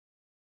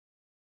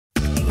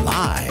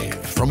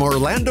Live from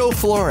Orlando,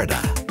 Florida,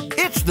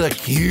 it's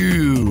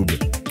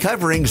theCUBE,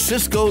 covering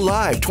Cisco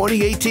Live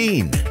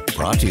 2018.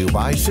 Brought to you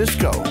by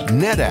Cisco,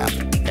 NetApp,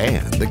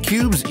 and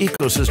theCUBE's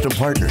ecosystem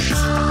partners.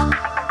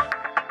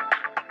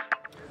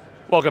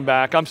 Welcome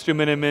back, I'm Stu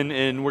Miniman,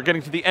 and we're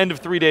getting to the end of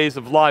 3 days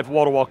of live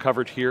wall-to-wall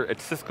coverage here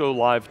at Cisco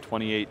Live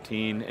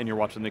 2018, and you're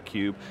watching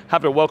theCUBE.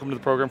 Happy to welcome to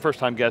the program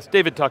first-time guest,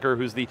 David Tucker,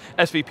 who's the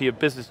SVP of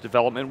Business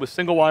Development with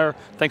SingleWire.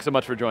 Thanks so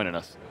much for joining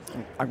us.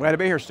 I'm glad to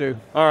be here, Stu.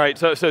 All right,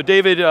 so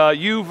David,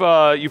 you've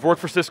worked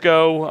for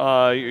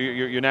Cisco,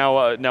 you're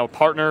now a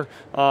partner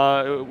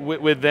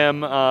with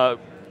them.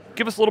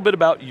 Give us a little bit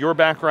about your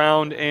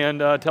background and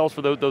tell us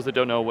for those that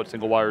don't know what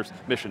SingleWire's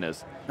mission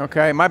is.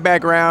 Okay, my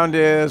background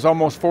is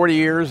almost 40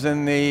 years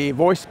in the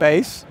voice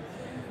space.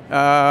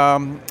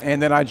 And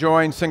then I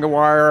joined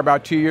SingleWire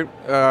about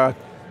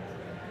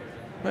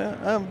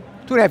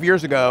 2.5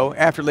 years ago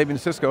after leaving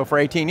Cisco for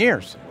 18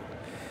 years.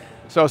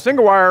 So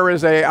SingleWire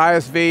is a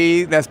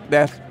ISV that's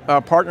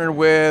partnered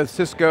with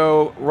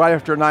Cisco right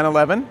after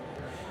 9/11,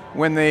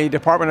 when the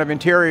Department of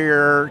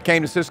Interior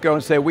came to Cisco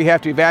and said, we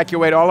have to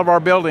evacuate all of our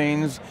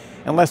buildings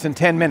in less than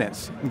 10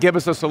 minutes, and give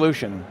us a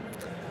solution.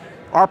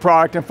 Our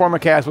product,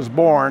 Informacast, was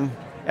born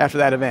after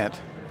that event.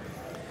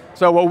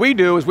 So what we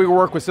do is we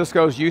work with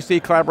Cisco's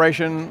UC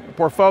collaboration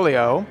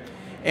portfolio,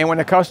 and when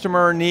a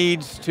customer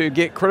needs to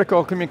get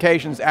critical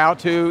communications out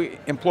to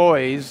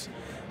employees,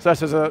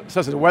 such as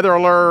a weather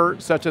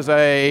alert, such as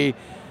a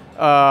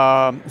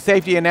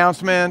safety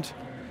announcement,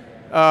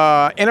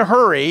 in a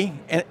hurry,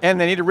 and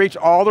they need to reach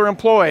all their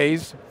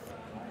employees,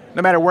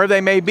 no matter where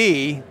they may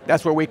be,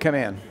 that's where we come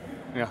in.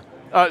 Yeah.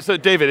 So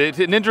David, it's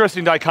an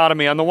interesting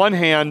dichotomy. On the one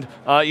hand,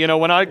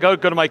 when I go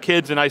to my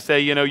kids and I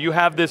say, you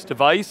have this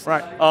device,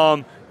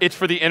 right. It's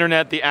for the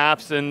internet, the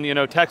apps, and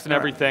text and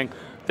everything.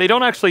 They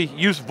don't actually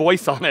use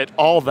voice on it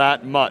all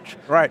that much.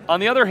 Right. On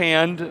the other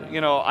hand,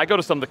 I go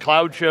to some of the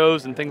cloud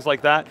shows and things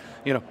like that.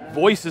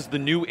 Voice is the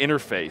new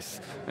interface.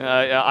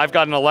 I've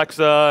got an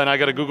Alexa and I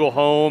got a Google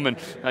Home and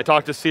I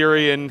talk to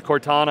Siri and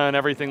Cortana and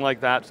everything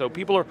like that. So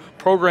people are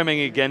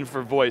programming again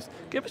for voice.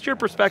 Give us your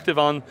perspective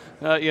on,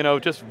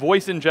 just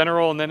voice in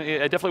general, and then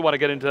I definitely want to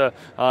get into,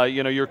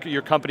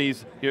 your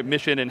company's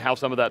mission and how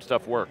some of that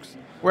stuff works.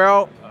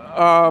 Well,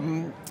 a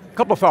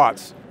couple of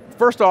thoughts.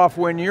 First off,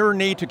 when you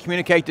need to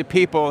communicate to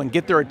people and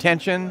get their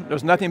attention,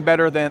 there's nothing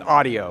better than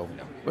audio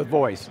with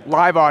voice,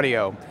 live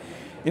audio.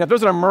 If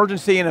there's an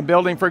emergency in a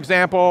building, for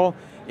example,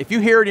 if you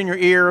hear it in your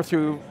ear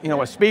through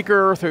a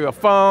speaker, through a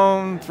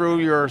phone, through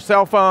your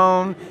cell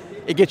phone,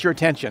 it gets your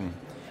attention.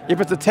 If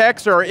it's a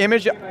text or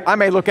image, I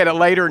may look at it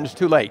later and it's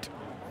too late.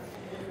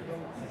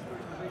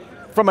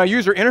 From a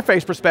user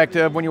interface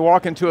perspective, when you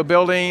walk into a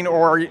building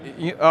or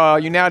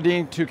you now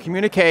need to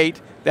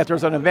communicate that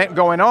there's an event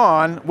going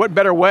on, what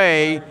better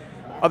way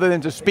other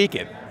than to speak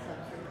it?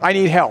 I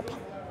need help.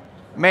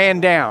 Man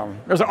down.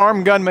 There's an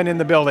armed gunman in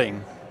the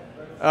building.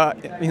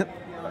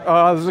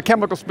 There's a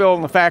chemical spill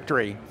in the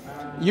factory.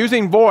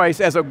 Using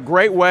voice as a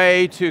great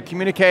way to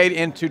communicate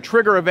and to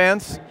trigger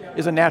events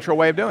is a natural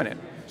way of doing it.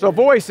 So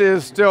voice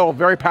is still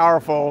very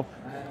powerful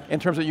in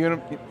terms of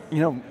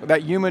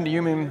that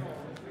human-to-human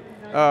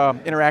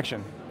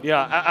interaction.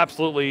 Yeah,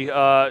 absolutely.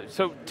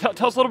 So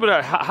tell us a little bit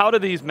about how do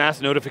these mass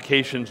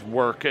notifications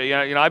work?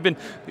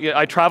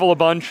 I travel a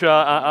bunch,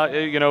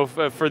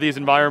 for these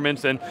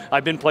environments, and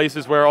I've been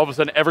places where all of a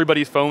sudden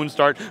everybody's phones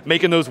start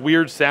making those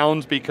weird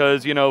sounds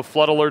because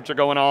flood alerts are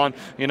going on,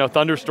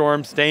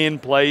 thunderstorms stay in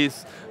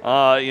place.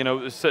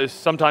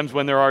 Sometimes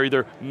when there are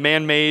either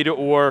man-made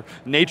or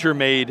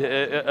nature-made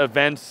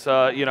events,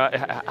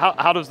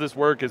 how does this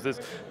work? Is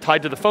this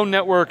tied to the phone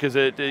network? Is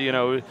it,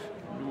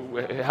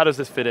 how does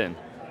this fit in?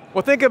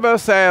 Well, think of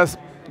us as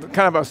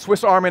kind of a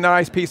Swiss Army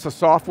knife piece of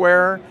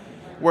software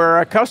where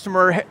a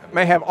customer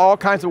may have all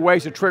kinds of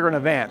ways to trigger an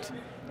event.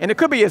 And it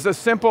could be as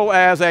simple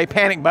as a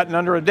panic button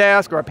under a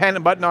desk or a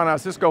panic button on a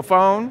Cisco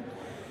phone.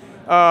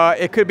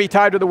 It could be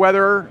tied to the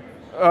weather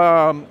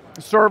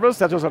service,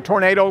 such as a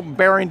tornado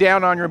bearing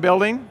down on your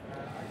building.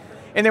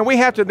 And then we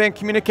have to then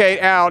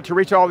communicate out to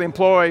reach all the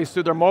employees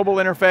through their mobile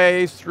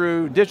interface,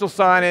 through digital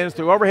signage,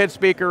 through overhead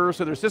speakers,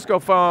 through their Cisco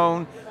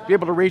phone, to be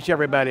able to reach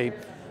everybody.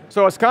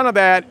 So it's kind of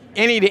that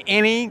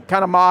any-to-any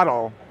kind of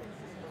model,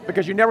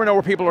 because you never know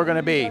where people are going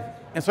to be.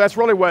 And so that's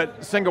really what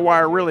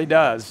SingleWire really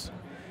does.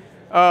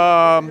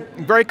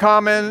 Very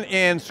common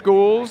in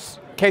schools,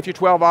 K through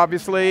 12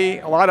 obviously,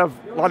 a lot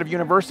of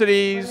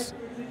universities,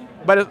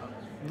 but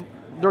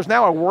there's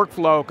now a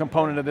workflow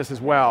component of this as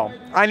well.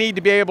 I need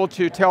to be able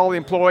to tell the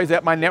employees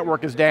that my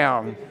network is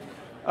down.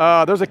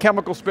 There's a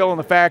chemical spill in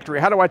the factory.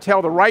 How do I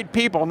tell the right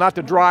people not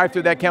to drive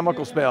through that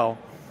chemical spill?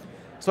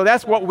 So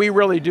that's what we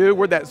really do.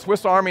 We're that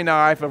Swiss Army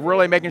knife of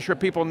really making sure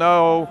people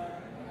know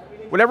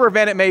whatever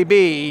event it may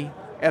be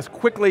as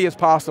quickly as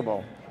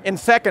possible. In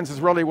seconds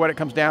is really what it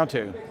comes down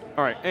to.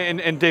 All right,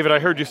 and David, I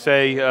heard you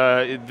say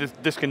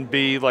this can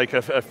be like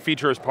a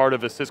feature as part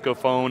of a Cisco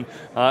phone.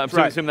 I'm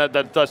assuming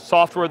that's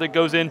software that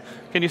goes in.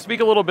 Can you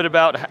speak a little bit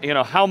about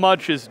how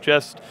much is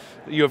just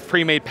you have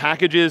pre-made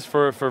packages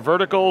for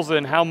verticals,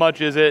 and how much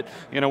is it,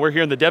 we're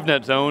here in the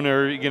DevNet zone,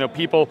 or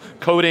people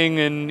coding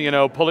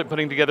and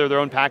putting together their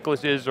own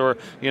packages, or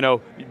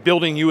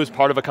building you as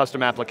part of a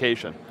custom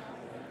application?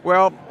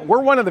 Well,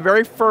 we're one of the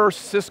very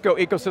first Cisco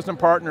ecosystem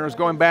partners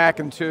going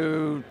back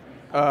into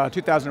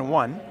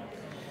 2001.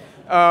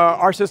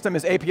 Our system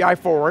is API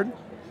forward.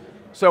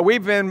 So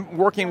we've been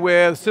working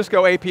with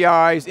Cisco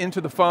APIs into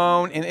the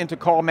phone and into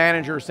call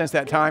manager since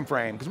that time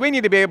frame. Because we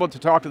need to be able to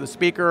talk to the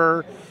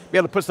speaker, be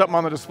able to put something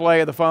on the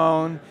display of the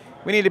phone.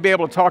 We need to be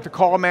able to talk to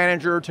call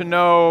manager to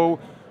know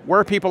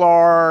where people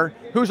are,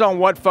 who's on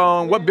what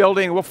phone, what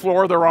building, what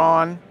floor they're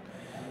on.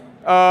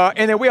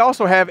 And then we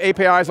also have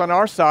APIs on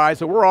our side,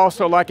 so we're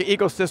also like an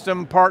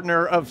ecosystem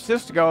partner of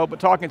Cisco, but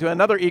talking to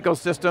another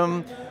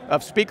ecosystem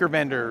of speaker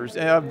vendors,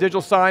 of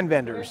digital sign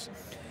vendors.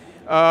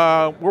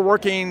 We're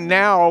working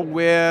now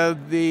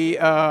with the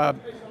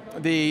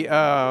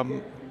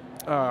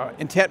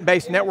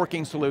intent-based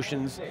networking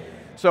solutions.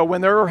 So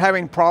when they're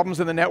having problems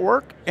in the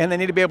network and they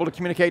need to be able to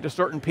communicate to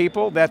certain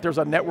people that there's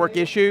a network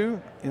issue,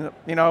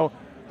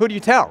 who do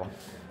you tell?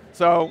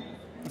 So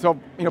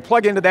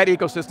plug into that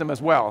ecosystem as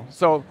well.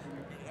 So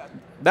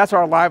that's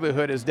our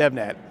livelihood as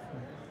DevNet.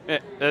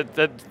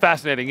 That's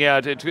fascinating.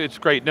 Yeah, it's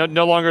great.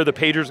 No longer the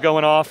pagers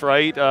going off,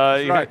 right?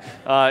 Right.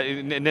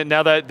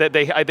 Now that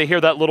they hear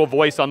that little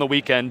voice on the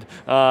weekend,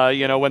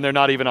 when they're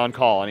not even on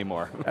call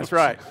anymore. That's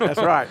right. That's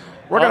right.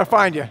 We're going to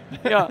find you.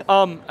 Yeah.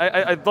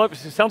 I'd love. It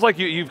sounds like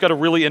you've got a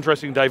really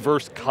interesting,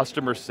 diverse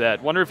customer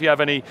set. Wonder if you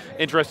have any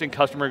interesting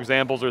customer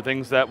examples or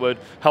things that would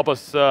help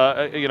us,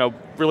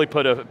 really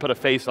put a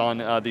face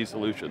on these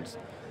solutions.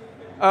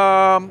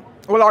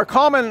 Well,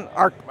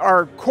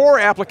 our core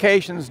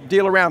applications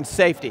deal around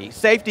safety.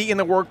 Safety in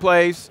the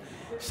workplace,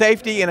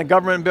 safety in a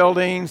government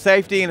building,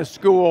 safety in a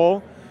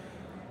school.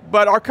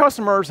 But our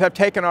customers have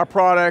taken our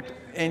product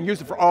and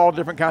used it for all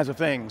different kinds of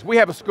things. We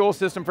have a school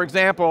system, for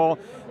example,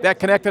 that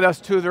connected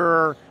us to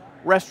their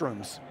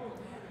restrooms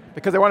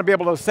because they want to be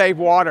able to save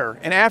water.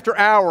 And after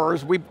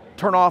hours, we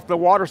turn off the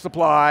water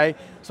supply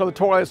so the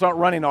toilets aren't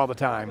running all the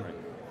time.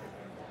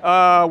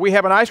 We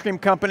have an ice cream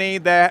company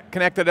that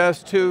connected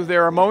us to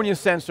their ammonia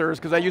sensors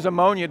because they use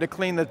ammonia to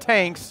clean the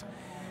tanks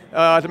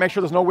to make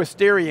sure there's no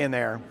wisteria in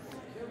there.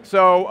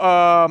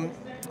 So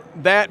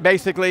that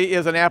basically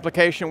is an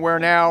application where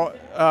now,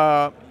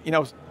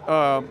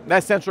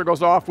 that sensor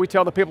goes off. We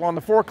tell the people on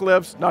the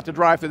forklifts not to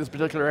drive through this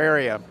particular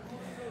area.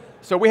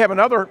 So we have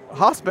another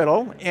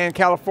hospital in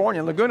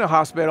California, Laguna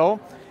Hospital.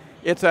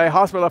 It's a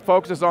hospital that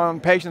focuses on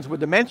patients with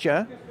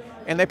dementia,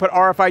 and they put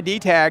RFID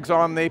tags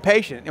on the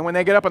patient. And when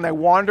they get up and they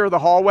wander the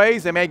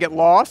hallways, they may get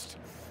lost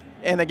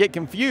and they get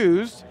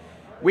confused.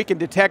 We can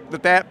detect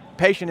that that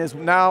patient is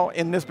now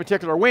in this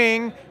particular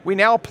wing. We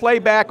now play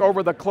back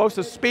over the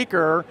closest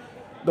speaker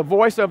the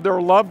voice of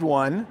their loved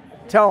one,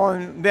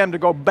 telling them to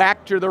go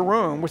back to their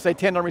room, which they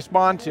tend to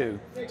respond to.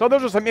 So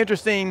those are some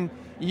interesting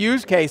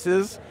use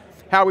cases,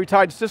 how we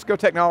tied Cisco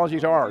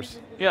technology to ours.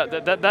 Yeah,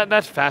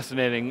 that's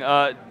fascinating.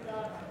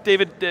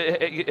 David,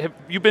 have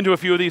you been to a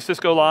few of these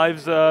Cisco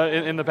Lives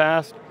in the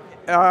past?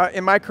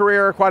 In my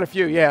career, quite a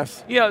few,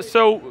 yes. Yeah,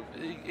 so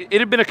it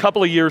had been a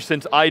couple of years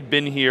since I'd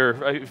been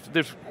here.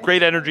 There's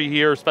great energy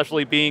here,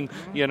 especially being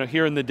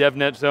here in the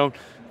DevNet zone.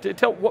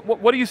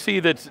 What do you see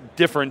that's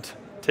different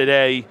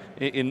today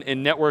in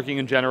networking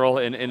in general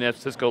and at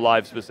Cisco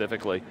Live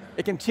specifically?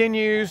 It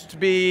continues to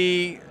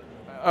be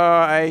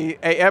a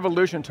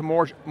evolution to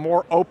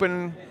more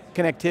open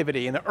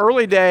connectivity. In the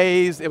early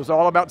days, it was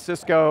all about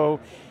Cisco,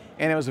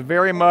 and it was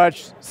very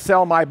much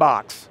sell my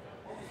box.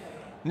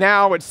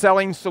 Now it's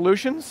selling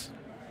solutions,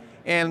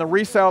 and the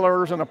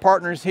resellers and the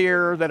partners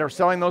here that are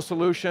selling those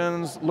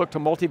solutions look to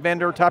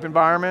multi-vendor type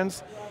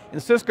environments,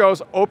 and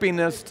Cisco's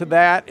openness to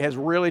that has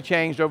really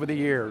changed over the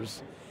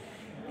years.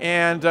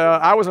 And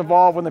I was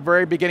involved in the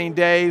very beginning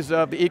days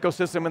of the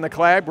ecosystem in the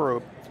collab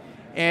group,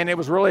 and it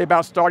was really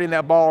about starting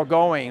that ball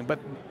going, but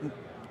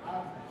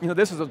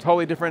this is a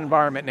totally different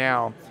environment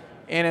now,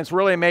 and it's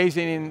really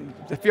amazing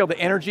to feel the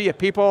energy of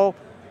people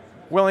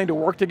willing to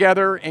work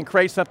together and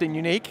create something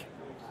unique.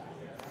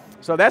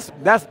 So that's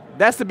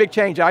the big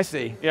change I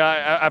see.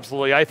 Yeah,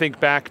 absolutely. I think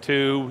back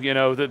to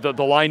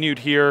the line you'd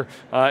hear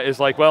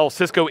is like, well,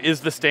 Cisco is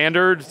the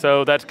standard,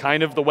 so that's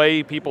kind of the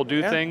way people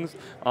do things.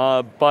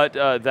 But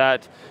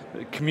that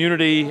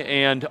community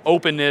and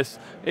openness,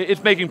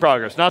 it's making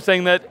progress. Not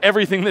saying that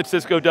everything that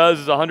Cisco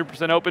does is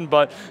 100% open,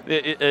 but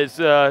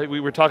we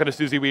were talking to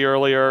Susie Wee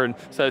earlier, and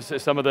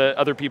some of the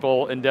other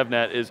people in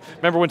DevNet is,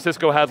 remember when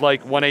Cisco had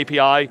like one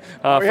API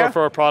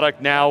for a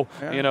product? Now,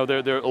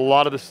 there are a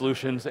lot of the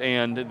solutions,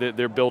 and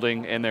they're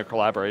building and they're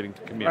collaborating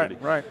to community.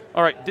 Right.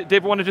 All right,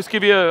 Dave, I want to just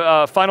give you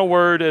a final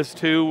word as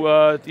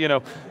to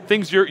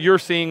things you're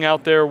seeing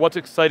out there, what's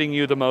exciting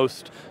you the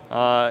most,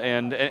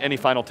 and any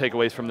final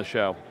takeaways from the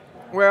show.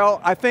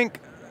 Well, I think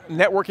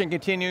networking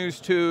continues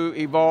to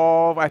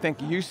evolve. I think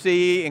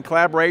UC and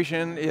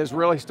collaboration is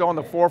really still on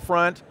the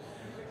forefront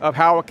of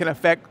how it can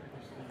affect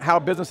how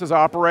businesses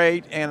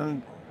operate,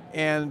 and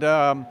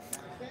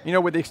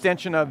with the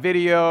extension of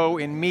video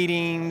in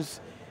meetings,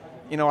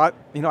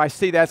 I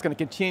see that's going to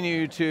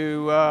continue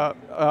to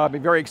be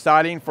very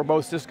exciting for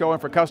both Cisco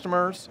and for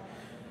customers.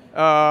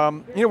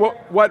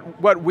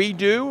 What we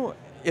do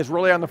is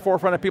really on the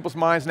forefront of people's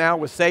minds now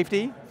with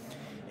safety,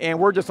 and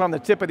we're just on the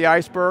tip of the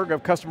iceberg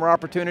of customer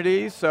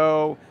opportunities.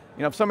 So,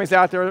 if somebody's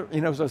out there,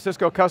 is a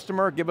Cisco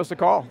customer, give us a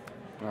call.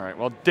 All right,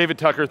 well, David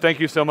Tucker, thank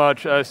you so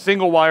much.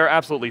 SingleWire,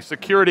 absolutely.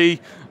 Security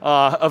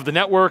of the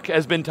network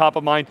has been top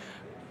of mind.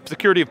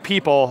 Security of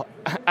people,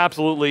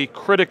 absolutely,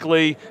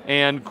 critically,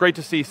 and great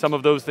to see some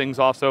of those things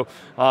also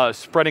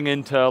spreading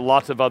into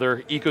lots of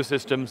other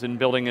ecosystems and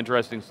building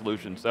interesting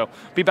solutions. So,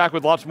 be back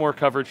with lots more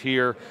coverage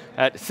here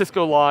at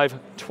Cisco Live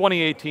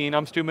 2018.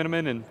 I'm Stu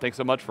Miniman, and thanks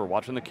so much for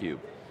watching theCUBE.